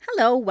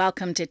Hello,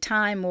 welcome to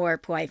Time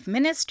Warp Wife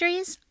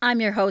Ministries. I'm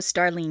your host,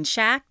 Darlene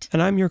Schacht.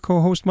 And I'm your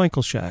co-host,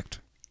 Michael Schacht.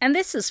 And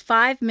this is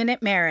 5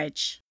 Minute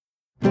Marriage.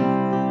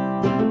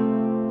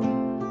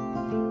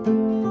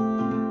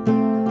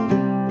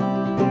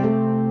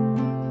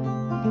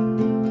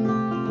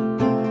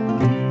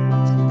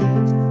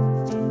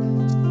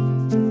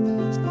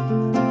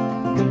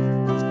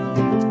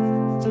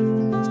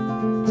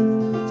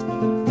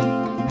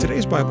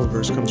 Today's Bible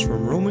verse comes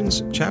from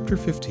Romans chapter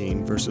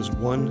 15, verses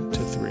 1 to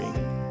 3.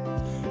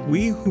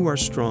 We who are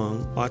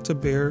strong ought to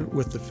bear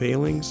with the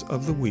failings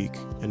of the weak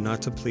and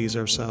not to please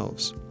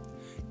ourselves.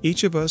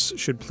 Each of us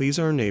should please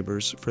our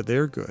neighbors for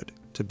their good,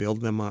 to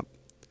build them up.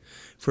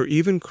 For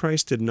even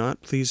Christ did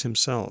not please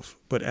himself,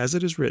 but as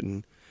it is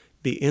written,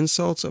 the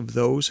insults of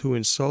those who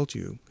insult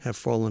you have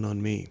fallen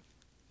on me.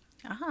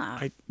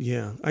 I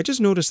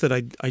just noticed that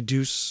I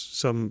do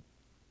some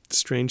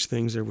strange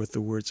things there with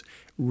the words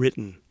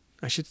written.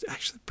 I should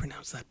actually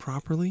pronounce that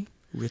properly.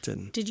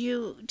 Written. Did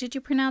you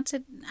pronounce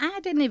it? I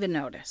didn't even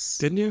notice.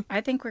 Didn't you?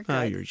 I think we're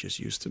good. You're just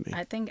used to me.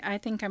 I think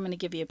I'm going to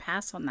give you a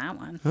pass on that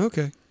one.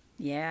 Okay.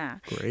 Yeah.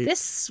 Great.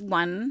 This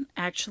one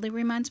actually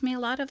reminds me a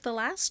lot of the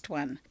last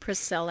one,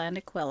 Priscilla and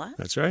Aquila.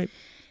 That's right.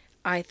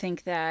 I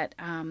think that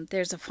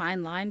there's a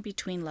fine line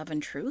between love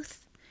and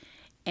truth,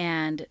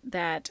 and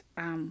that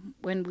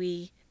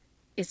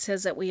it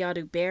says that we ought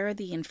to bear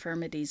the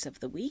infirmities of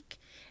the weak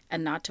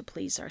and not to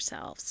please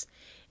ourselves.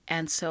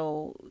 And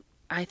so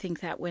I think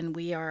that when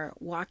we are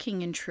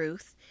walking in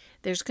truth,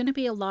 there's going to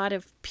be a lot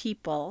of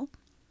people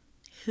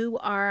who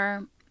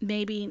are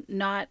maybe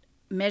not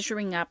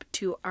measuring up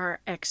to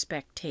our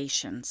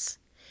expectations.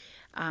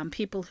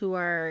 People who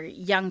are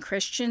young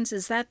Christians,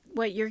 is that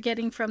what you're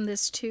getting from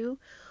this too?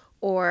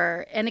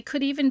 And it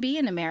could even be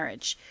in a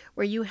marriage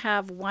where you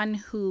have one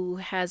who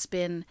has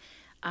been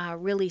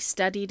really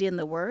studied in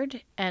the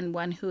Word and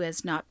one who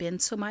has not been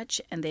so much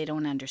and they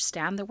don't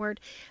understand the Word,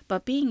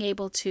 but being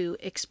able to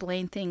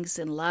explain things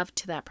in love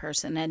to that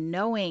person and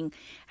knowing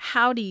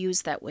how to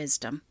use that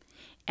wisdom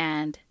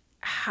and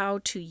how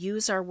to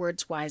use our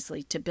words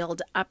wisely to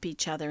build up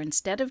each other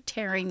instead of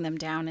tearing them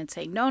down and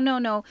saying,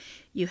 no,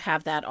 you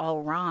have that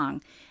all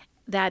wrong.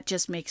 That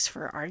just makes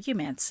for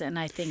arguments. And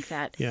I think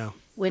that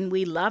when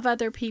we love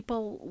other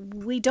people,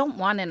 we don't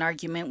want an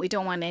argument. We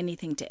don't want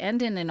anything to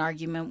end in an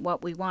argument.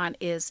 What we want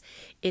is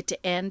it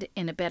to end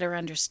in a better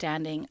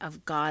understanding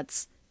of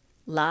God's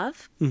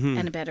love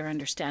and a better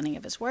understanding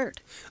of his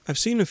word. I've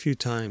seen a few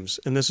times,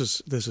 and this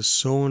is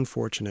so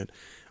unfortunate,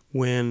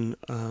 when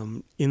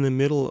in the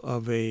middle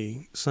of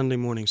a Sunday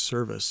morning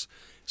service,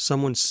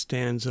 someone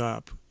stands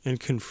up and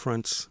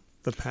confronts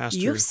the pastor.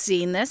 You've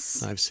seen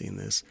this? I've seen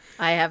this.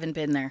 I haven't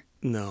been there.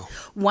 No.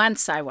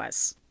 Once I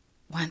was.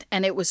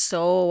 And it was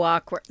so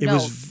awkward.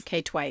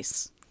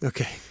 Twice.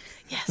 Okay.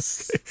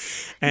 Yes.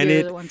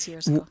 And once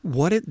years ago.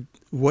 What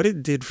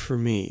it did for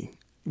me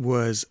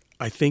was,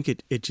 I think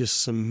it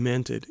just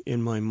cemented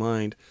in my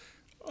mind,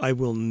 I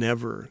will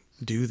never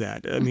do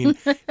that. I mean,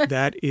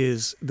 that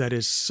is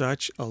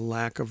such a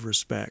lack of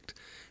respect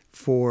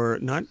for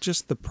not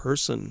just the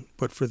person,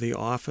 but for the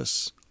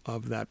office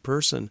of that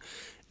person.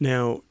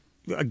 Now,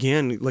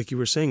 again, like you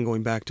were saying,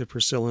 going back to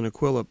Priscilla and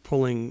Aquila,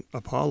 pulling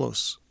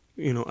Apollos,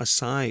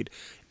 aside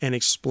and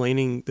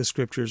explaining the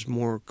scriptures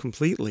more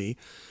completely.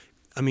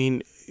 I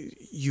mean,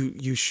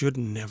 you should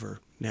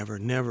never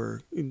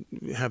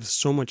have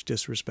so much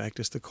disrespect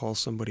as to call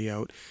somebody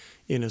out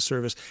in a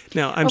service.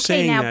 Now, I'm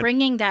saying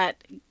that...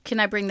 can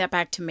I bring that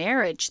back to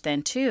marriage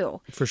then too?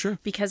 For sure.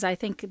 Because I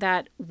think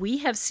that we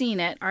have seen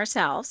it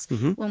ourselves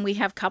when we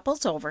have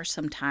couples over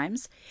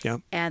sometimes. Yeah.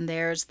 And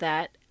there's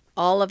that,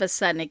 all of a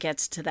sudden it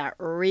gets to that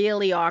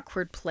really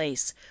awkward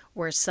place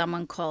where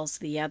someone calls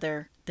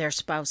their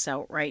spouse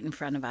out right in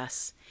front of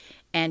us.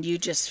 And you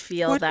just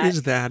feel what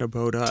is that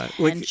about us?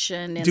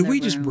 Tension in do the we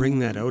room. Just bring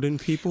that out in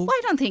people? Well,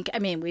 I don't think,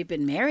 we've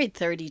been married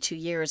 32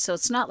 years, so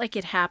it's not like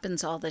it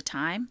happens all the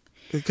time.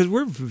 Because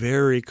we're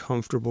very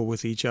comfortable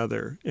with each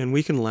other, and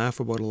we can laugh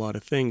about a lot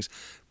of things.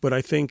 But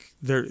I think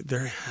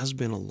there has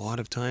been a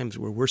lot of times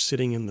where we're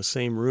sitting in the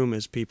same room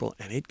as people,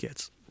 and it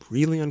gets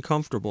really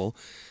uncomfortable,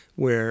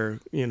 where,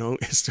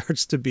 it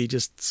starts to be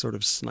just sort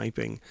of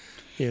sniping,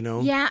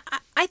 Yeah,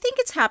 I think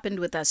it's happened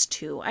with us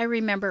too. I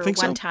remember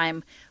one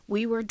time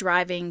we were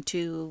driving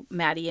to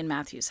Maddie and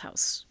Matthew's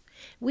house.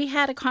 We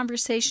had a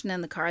conversation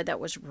in the car that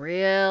was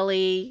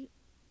really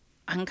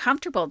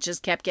uncomfortable,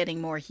 just kept getting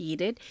more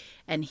heated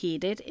and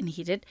heated and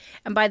heated.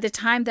 And by the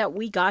time that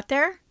we got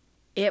there,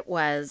 it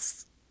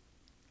was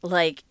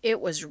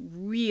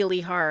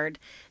really hard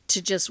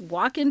to just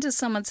walk into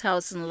someone's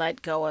house and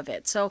let go of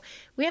it. So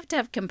we have to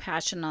have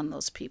compassion on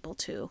those people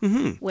too.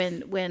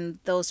 When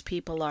those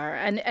people are,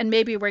 and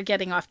maybe we're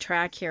getting off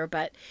track here,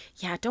 but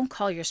yeah, don't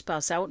call your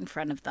spouse out in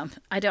front of them.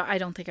 I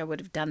don't think I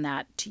would have done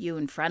that to you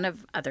in front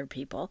of other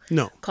people.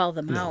 No. Call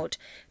them out.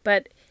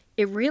 But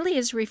it really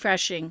is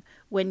refreshing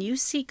when you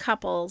see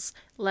couples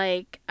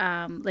like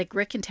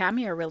Rick and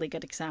Tammy are a really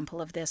good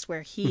example of this,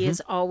 where he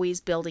is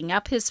always building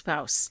up his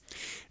spouse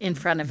in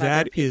front of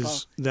other people.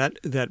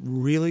 That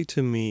really,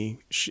 to me,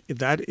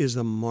 that is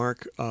a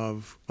mark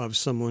of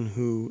someone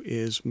who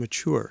is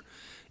mature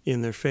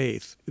in their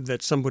faith.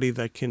 That's somebody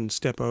that can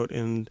step out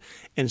and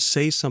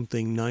say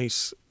something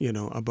nice,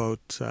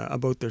 about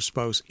their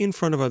spouse in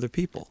front of other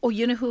people. Oh,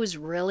 you know who is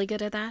really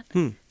good at that?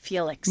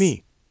 Felix.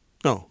 Me.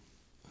 Oh,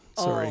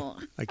 sorry. Oh,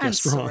 I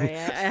guessed I'm wrong.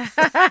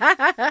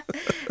 sorry.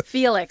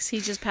 Felix, he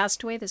just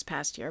passed away this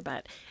past year,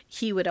 but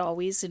he would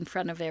always, in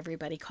front of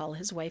everybody, call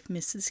his wife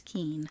Mrs.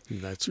 Keene.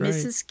 That's right.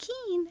 Mrs.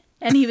 Keene.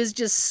 And he was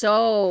just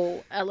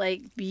so,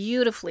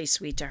 beautifully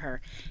sweet to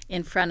her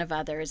in front of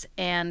others.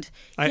 And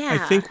I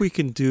think we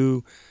can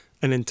do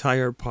an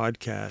entire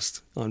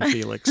podcast on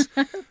Felix.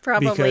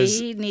 Probably.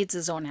 He needs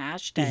his own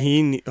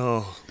hashtag.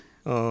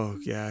 Oh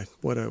yeah,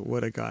 what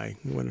a guy.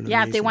 What an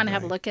if they want to guy.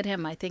 have a look at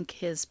him, I think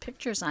his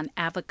picture's on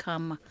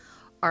Avacum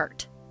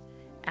Art.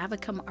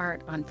 Avacum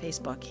Art on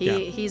Facebook.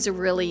 He's a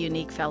really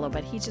unique fellow,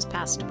 but he just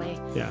passed away.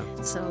 Yeah.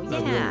 So A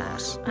real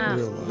loss.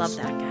 love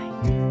that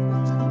guy.